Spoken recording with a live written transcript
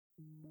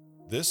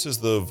This is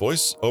the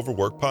Voice Over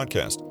Work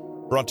podcast,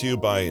 brought to you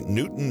by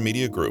Newton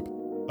Media Group,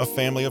 a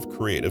family of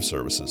creative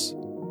services.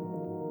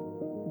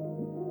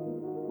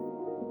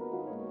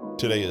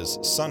 Today is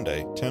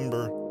Sunday,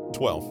 September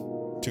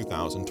 12th,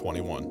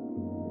 2021.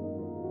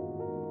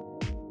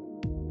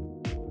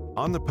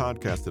 On the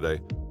podcast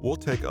today, we'll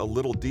take a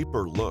little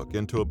deeper look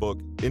into a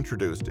book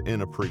introduced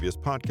in a previous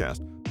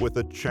podcast with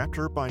a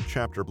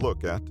chapter-by-chapter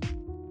look at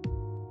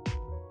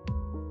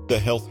The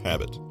Health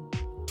Habit.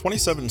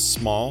 27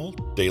 small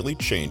daily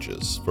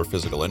changes for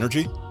physical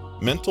energy,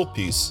 mental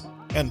peace,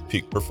 and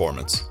peak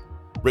performance.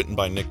 Written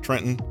by Nick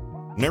Trenton,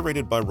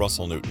 narrated by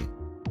Russell Newton.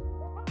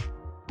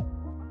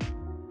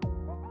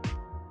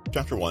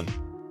 Chapter 1.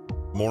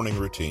 Morning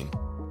Routine.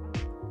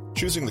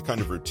 Choosing the kind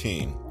of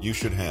routine you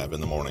should have in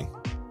the morning.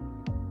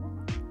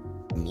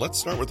 Let's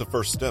start with the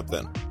first step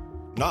then.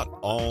 Not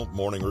all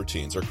morning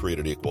routines are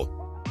created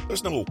equal.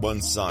 There's no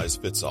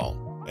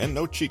one-size-fits-all, and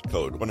no cheat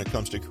code when it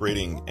comes to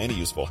creating any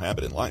useful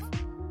habit in life.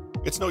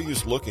 It's no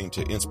use looking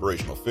to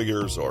inspirational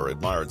figures or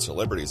admired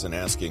celebrities and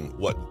asking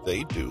what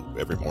they do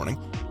every morning.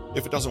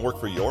 If it doesn't work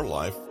for your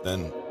life,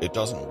 then it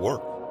doesn't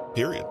work,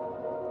 period.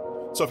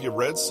 So if you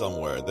read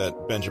somewhere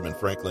that Benjamin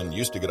Franklin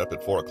used to get up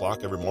at 4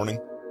 o'clock every morning,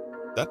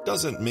 that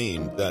doesn't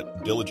mean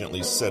that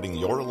diligently setting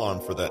your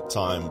alarm for that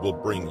time will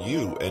bring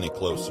you any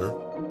closer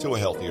to a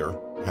healthier,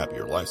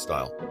 happier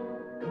lifestyle.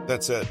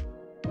 That said,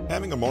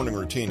 having a morning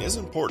routine is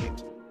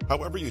important,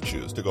 however you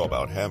choose to go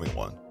about having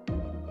one.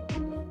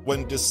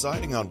 When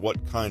deciding on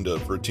what kind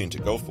of routine to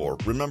go for,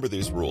 remember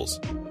these rules.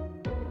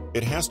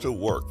 It has to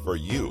work for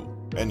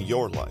you and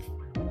your life.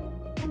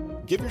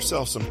 Give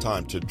yourself some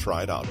time to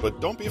try it out, but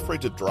don't be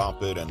afraid to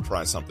drop it and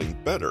try something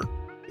better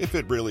if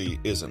it really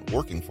isn't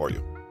working for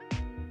you.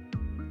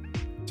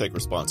 Take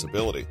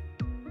responsibility.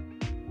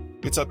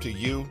 It's up to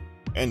you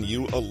and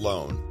you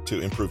alone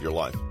to improve your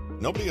life.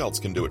 Nobody else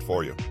can do it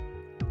for you.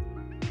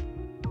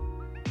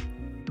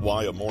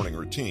 Why a morning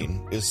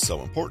routine is so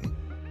important.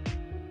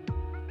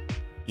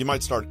 You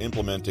might start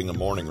implementing a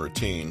morning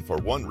routine for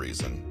one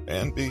reason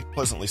and be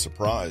pleasantly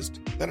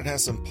surprised that it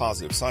has some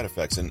positive side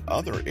effects in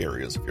other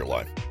areas of your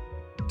life.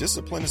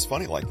 Discipline is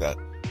funny like that.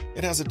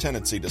 It has a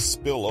tendency to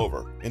spill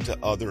over into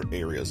other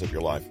areas of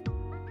your life.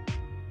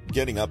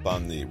 Getting up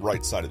on the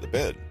right side of the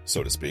bed,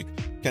 so to speak,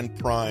 can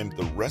prime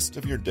the rest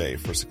of your day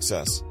for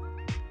success.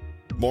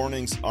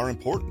 Mornings are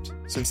important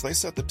since they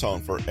set the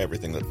tone for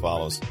everything that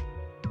follows.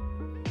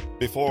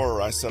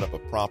 Before I set up a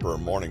proper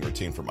morning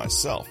routine for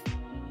myself,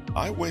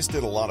 I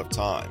wasted a lot of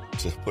time,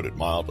 to put it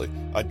mildly.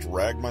 I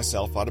dragged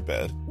myself out of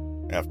bed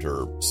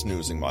after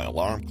snoozing my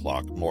alarm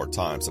clock more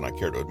times than I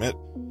care to admit,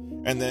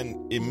 and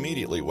then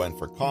immediately went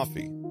for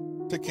coffee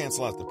to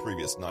cancel out the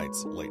previous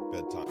night's late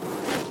bedtime.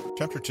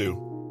 Chapter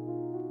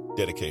 2.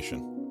 Dedication.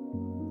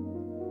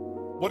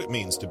 What it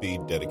means to be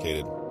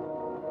dedicated.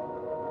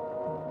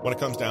 When it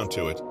comes down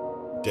to it,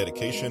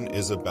 dedication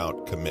is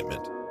about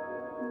commitment.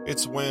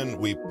 It's when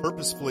we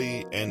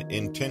purposefully and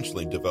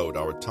intentionally devote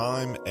our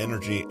time,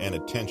 energy, and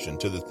attention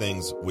to the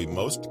things we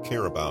most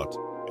care about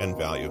and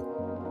value.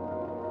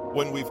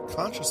 When we've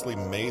consciously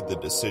made the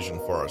decision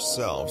for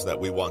ourselves that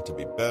we want to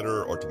be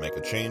better or to make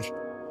a change,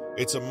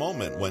 it's a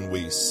moment when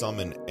we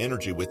summon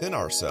energy within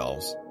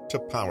ourselves to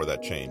power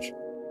that change.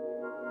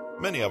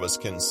 Many of us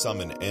can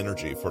summon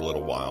energy for a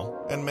little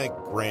while and make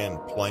grand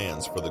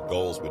plans for the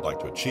goals we'd like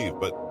to achieve,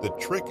 but the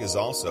trick is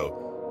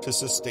also to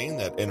sustain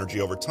that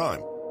energy over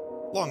time,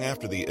 long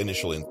after the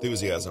initial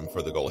enthusiasm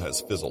for the goal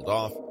has fizzled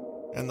off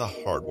and the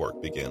hard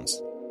work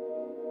begins.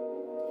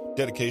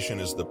 Dedication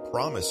is the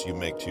promise you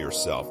make to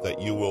yourself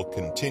that you will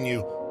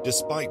continue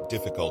despite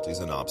difficulties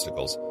and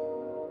obstacles.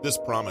 This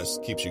promise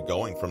keeps you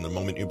going from the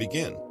moment you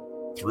begin,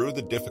 through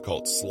the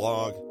difficult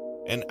slog,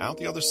 and out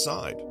the other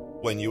side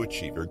when you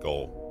achieve your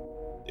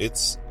goal.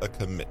 It's a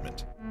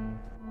commitment.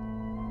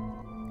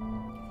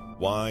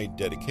 Why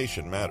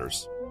dedication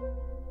matters.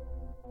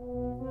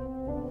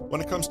 When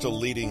it comes to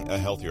leading a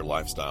healthier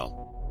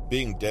lifestyle,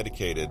 being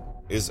dedicated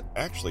is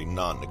actually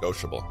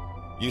non-negotiable.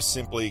 You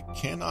simply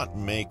cannot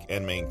make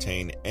and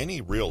maintain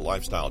any real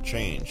lifestyle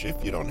change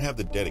if you don't have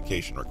the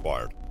dedication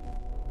required.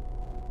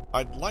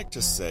 I'd like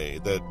to say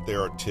that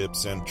there are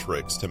tips and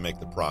tricks to make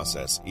the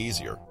process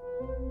easier.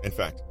 In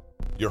fact,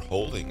 you're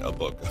holding a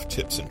book of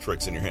tips and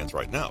tricks in your hands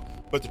right now,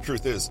 but the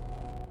truth is,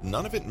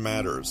 none of it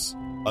matters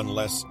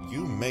unless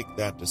you make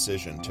that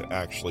decision to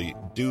actually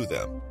do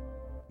them.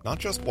 Not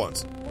just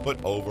once,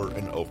 but over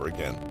and over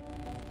again.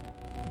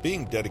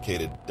 Being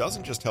dedicated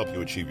doesn't just help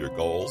you achieve your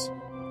goals,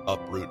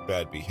 uproot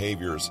bad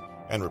behaviors,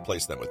 and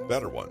replace them with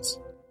better ones.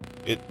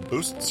 It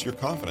boosts your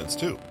confidence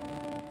too.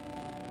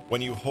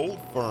 When you hold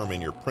firm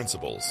in your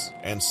principles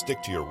and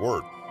stick to your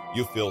word,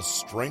 you feel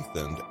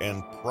strengthened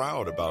and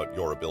proud about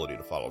your ability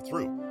to follow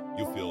through.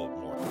 You feel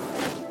more.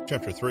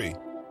 Chapter 3.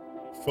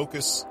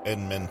 Focus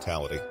and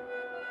mentality.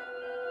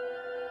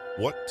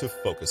 What to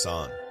focus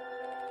on.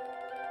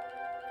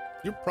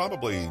 You're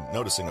probably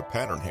noticing a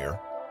pattern here.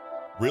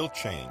 Real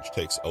change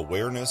takes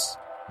awareness,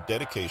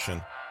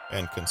 dedication,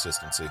 and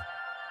consistency.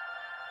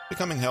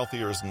 Becoming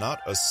healthier is not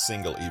a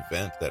single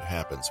event that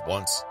happens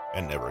once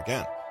and never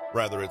again.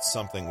 Rather, it's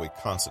something we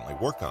constantly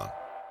work on.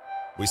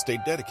 We stay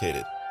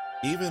dedicated,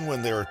 even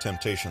when there are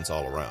temptations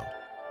all around.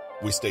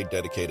 We stay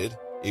dedicated,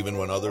 even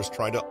when others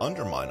try to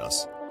undermine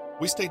us.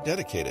 We stay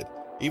dedicated,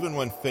 even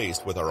when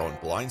faced with our own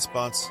blind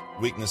spots,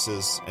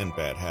 weaknesses, and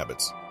bad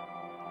habits.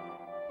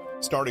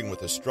 Starting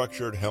with a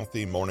structured,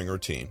 healthy morning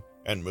routine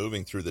and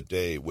moving through the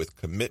day with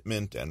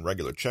commitment and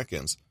regular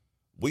check-ins,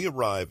 we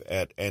arrive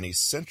at an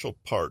essential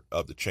part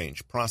of the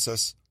change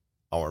process,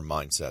 our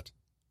mindset.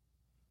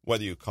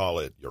 Whether you call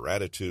it your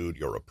attitude,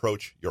 your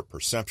approach, your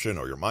perception,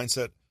 or your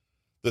mindset,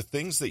 the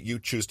things that you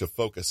choose to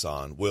focus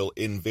on will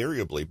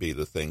invariably be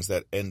the things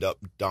that end up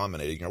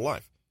dominating your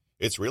life.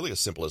 It's really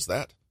as simple as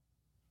that.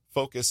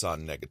 Focus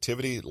on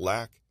negativity,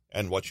 lack,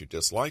 and what you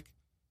dislike,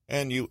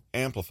 and you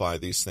amplify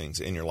these things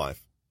in your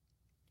life.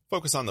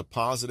 Focus on the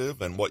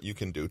positive and what you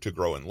can do to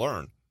grow and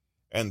learn,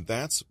 and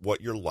that's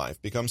what your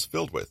life becomes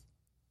filled with.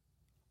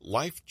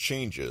 Life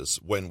changes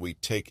when we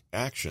take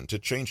action to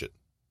change it.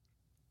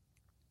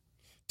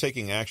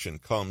 Taking action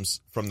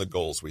comes from the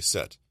goals we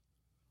set.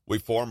 We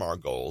form our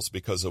goals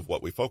because of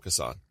what we focus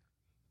on.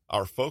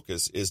 Our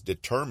focus is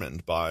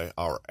determined by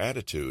our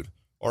attitude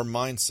or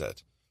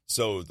mindset,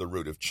 so the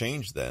root of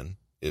change then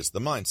is the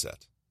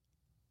mindset.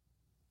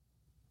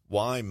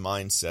 Why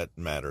mindset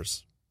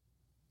matters.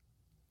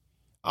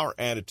 Our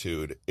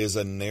attitude is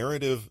a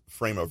narrative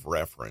frame of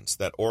reference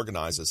that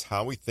organizes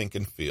how we think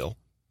and feel,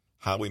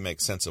 how we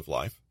make sense of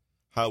life,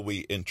 how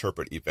we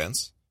interpret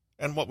events,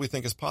 and what we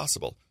think is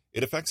possible.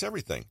 It affects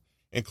everything,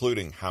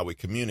 including how we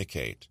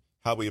communicate,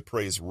 how we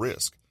appraise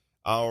risk,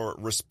 our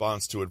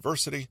response to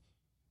adversity,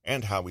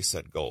 and how we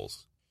set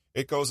goals.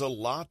 It goes a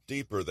lot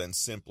deeper than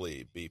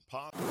simply be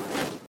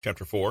positive.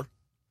 Chapter 4,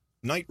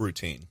 Night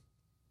Routine.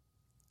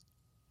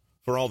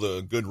 For all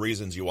the good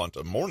reasons you want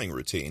a morning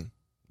routine,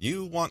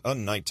 you want a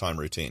nighttime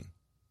routine.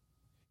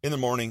 In the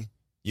morning,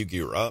 you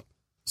gear up,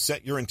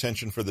 set your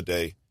intention for the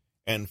day,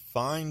 and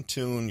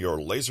fine-tune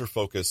your laser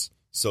focus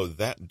so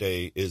that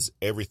day is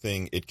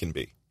everything it can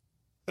be.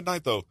 At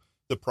night, though,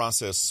 the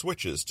process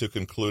switches to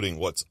concluding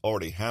what's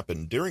already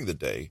happened during the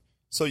day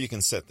so you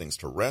can set things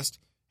to rest,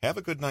 have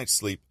a good night's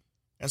sleep,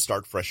 and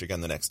start fresh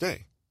again the next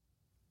day.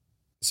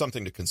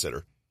 Something to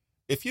consider.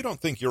 If you don't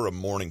think you're a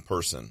morning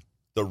person,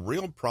 the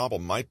real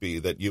problem might be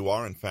that you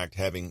are in fact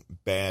having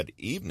bad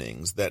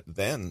evenings that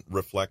then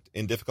reflect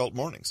in difficult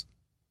mornings.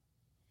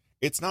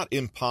 It's not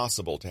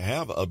impossible to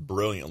have a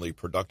brilliantly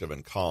productive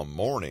and calm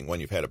morning when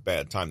you've had a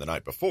bad time the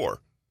night before,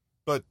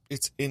 but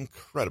it's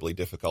incredibly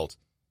difficult.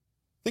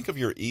 Think of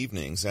your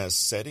evenings as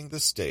setting the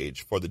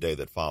stage for the day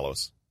that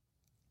follows.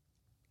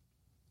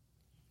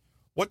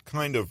 What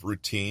kind of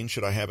routine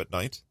should I have at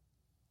night?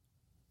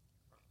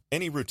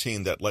 Any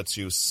routine that lets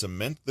you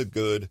cement the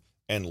good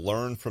and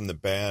learn from the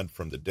bad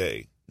from the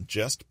day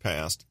just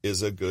past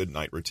is a good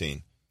night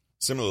routine.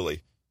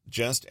 Similarly,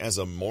 just as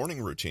a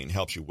morning routine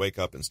helps you wake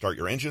up and start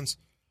your engines,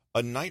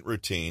 a night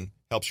routine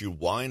helps you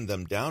wind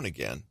them down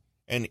again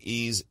and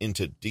ease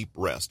into deep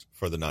rest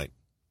for the night.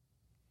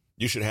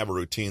 You should have a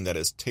routine that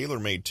is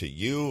tailor-made to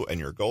you and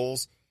your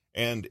goals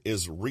and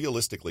is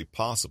realistically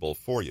possible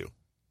for you.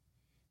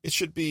 It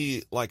should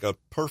be like a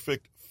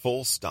perfect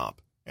full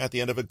stop at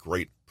the end of a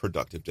great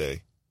productive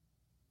day.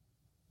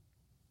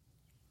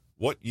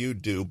 What you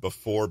do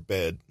before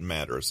bed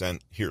matters, and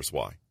here's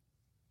why.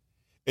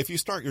 If you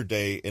start your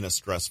day in a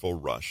stressful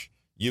rush,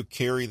 you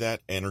carry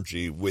that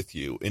energy with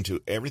you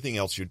into everything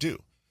else you do,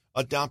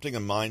 adopting a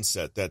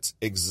mindset that's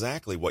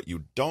exactly what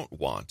you don't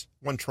want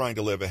when trying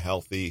to live a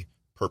healthy,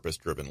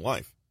 purpose-driven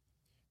life.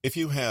 If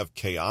you have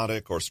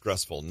chaotic or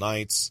stressful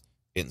nights,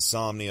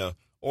 insomnia,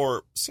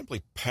 or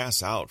simply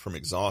pass out from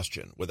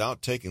exhaustion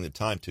without taking the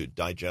time to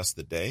digest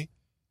the day,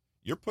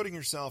 you're putting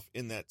yourself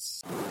in that.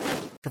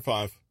 Chapter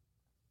 5.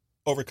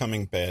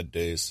 Overcoming bad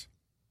days.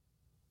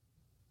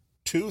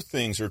 Two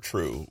things are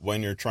true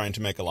when you're trying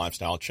to make a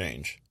lifestyle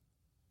change.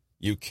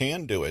 You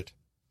can do it.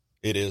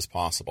 It is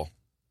possible.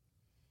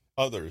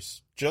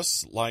 Others,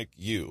 just like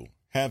you,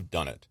 have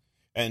done it,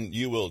 and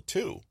you will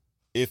too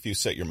if you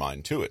set your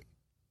mind to it.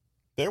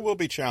 There will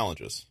be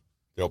challenges.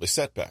 There will be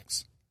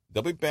setbacks.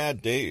 There'll be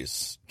bad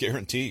days,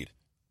 guaranteed.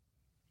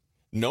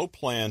 No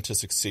plan to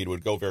succeed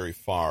would go very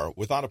far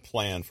without a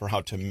plan for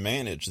how to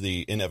manage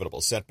the inevitable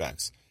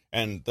setbacks,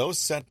 and those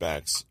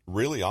setbacks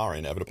really are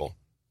inevitable.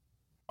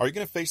 Are you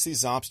going to face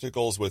these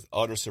obstacles with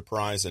utter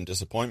surprise and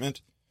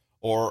disappointment,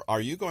 or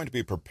are you going to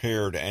be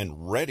prepared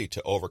and ready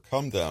to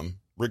overcome them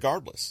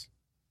regardless?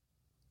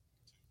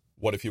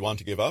 What if you want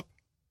to give up?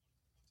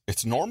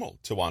 It's normal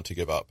to want to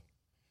give up.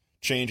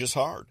 Change is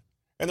hard,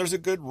 and there's a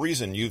good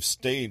reason you've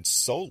stayed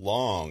so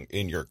long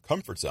in your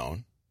comfort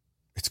zone.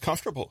 It's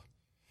comfortable.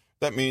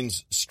 That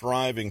means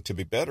striving to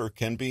be better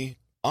can be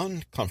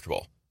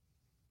uncomfortable.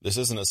 This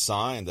isn't a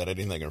sign that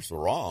anything is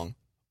wrong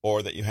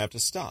or that you have to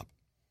stop.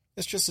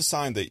 It's just a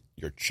sign that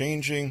you're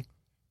changing,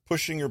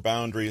 pushing your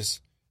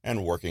boundaries,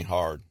 and working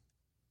hard.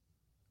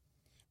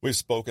 We've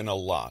spoken a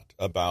lot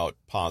about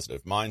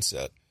positive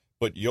mindset,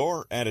 but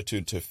your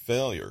attitude to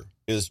failure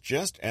is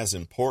just as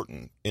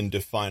important in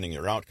defining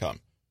your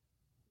outcome.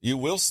 You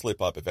will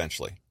slip up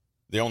eventually.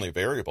 The only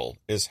variable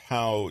is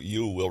how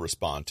you will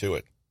respond to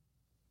it.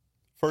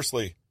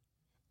 Firstly,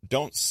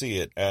 don't see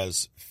it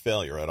as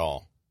failure at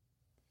all.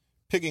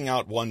 Picking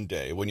out one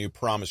day when you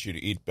promise you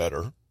to eat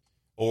better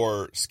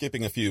or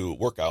skipping a few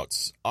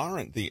workouts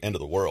aren't the end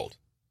of the world.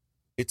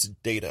 It's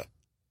data.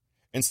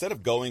 Instead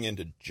of going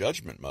into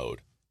judgment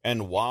mode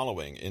and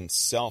wallowing in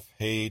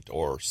self-hate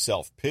or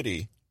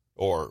self-pity,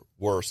 or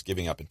worse,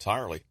 giving up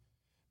entirely,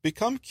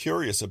 become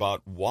curious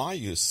about why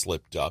you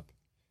slipped up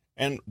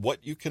and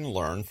what you can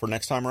learn for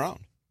next time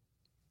around.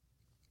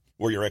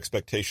 Were your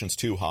expectations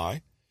too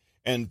high?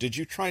 And did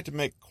you try to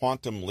make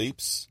quantum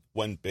leaps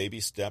when baby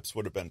steps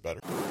would have been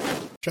better?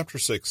 Chapter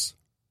 6.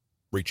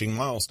 Reaching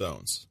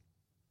Milestones.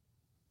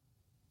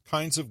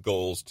 Kinds of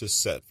goals to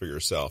set for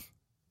yourself.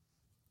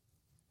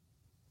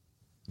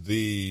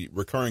 The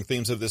recurring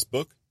themes of this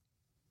book: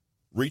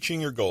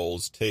 reaching your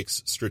goals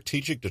takes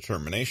strategic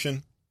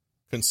determination,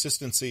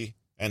 consistency,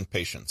 and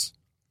patience.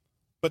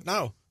 But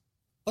now,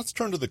 let's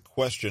turn to the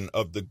question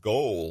of the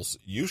goals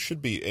you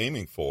should be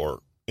aiming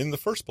for in the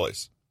first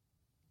place.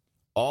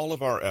 All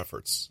of our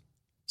efforts,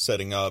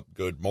 setting up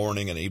good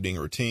morning and evening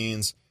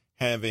routines,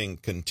 having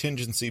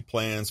contingency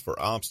plans for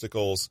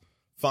obstacles,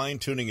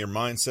 fine-tuning your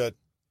mindset,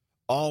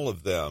 all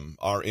of them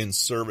are in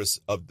service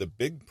of the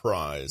big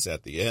prize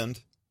at the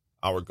end,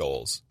 our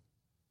goals.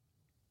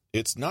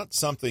 It's not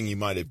something you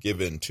might have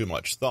given too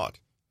much thought,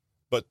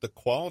 but the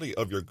quality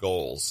of your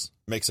goals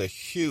makes a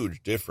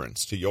huge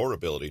difference to your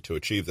ability to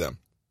achieve them.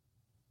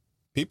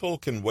 People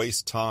can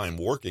waste time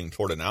working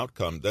toward an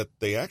outcome that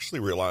they actually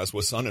realize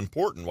was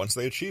unimportant once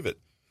they achieve it,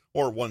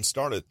 or once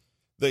started,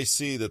 they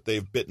see that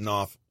they've bitten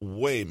off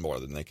way more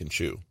than they can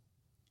chew.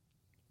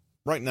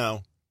 Right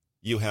now,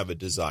 you have a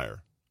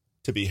desire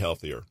to be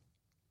healthier,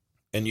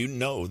 and you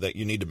know that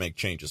you need to make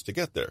changes to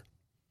get there.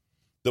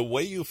 The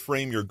way you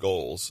frame your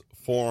goals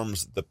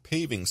forms the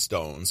paving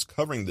stones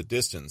covering the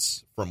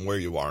distance from where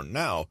you are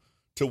now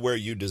to where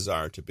you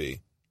desire to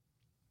be.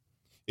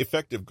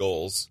 Effective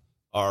goals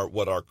are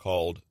what are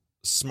called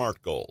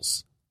SMART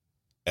goals.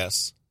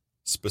 S,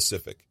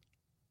 specific.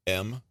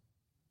 M,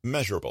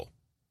 measurable.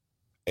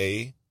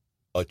 A,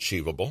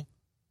 achievable.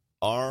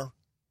 R,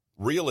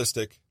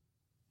 realistic.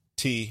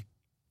 T,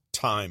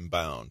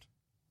 time-bound.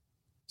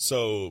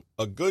 So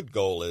a good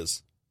goal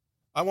is,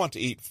 I want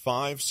to eat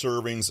 5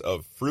 servings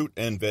of fruit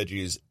and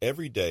veggies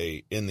every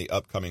day in the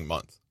upcoming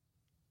month.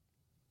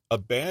 A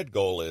bad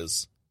goal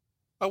is,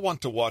 I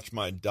want to watch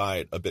my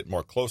diet a bit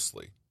more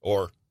closely,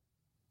 or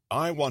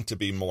I want to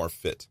be more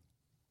fit.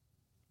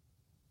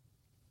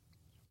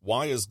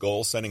 Why is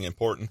goal setting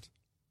important?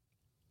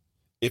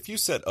 If you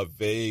set a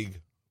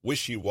vague,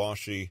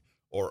 wishy-washy,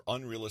 or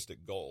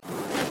unrealistic goal,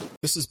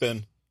 this has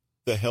been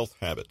The Health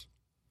Habit.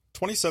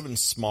 27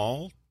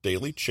 small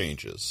daily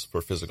changes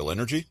for physical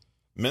energy,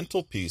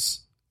 mental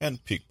peace,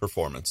 and peak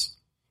performance.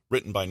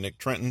 Written by Nick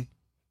Trenton,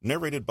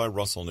 narrated by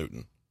Russell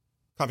Newton.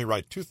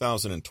 Copyright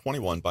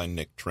 2021 by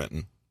Nick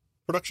Trenton.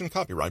 Production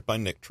copyright by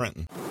Nick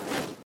Trenton.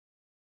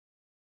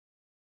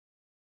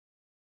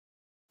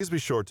 Please be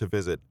sure to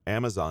visit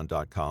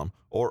Amazon.com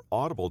or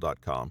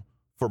Audible.com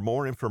for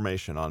more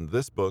information on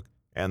this book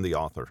and the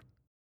author.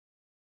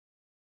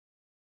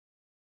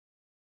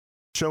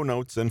 Show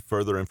notes and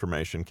further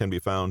information can be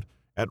found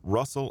at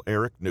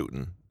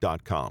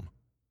RussellEricNewton.com.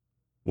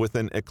 With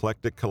an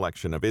eclectic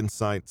collection of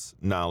insights,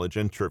 knowledge,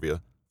 and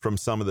trivia from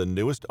some of the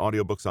newest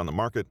audiobooks on the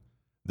market,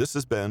 this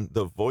has been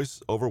the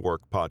Voice Over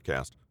Work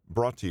podcast,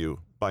 brought to you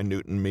by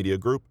Newton Media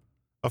Group,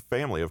 a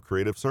family of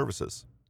creative services.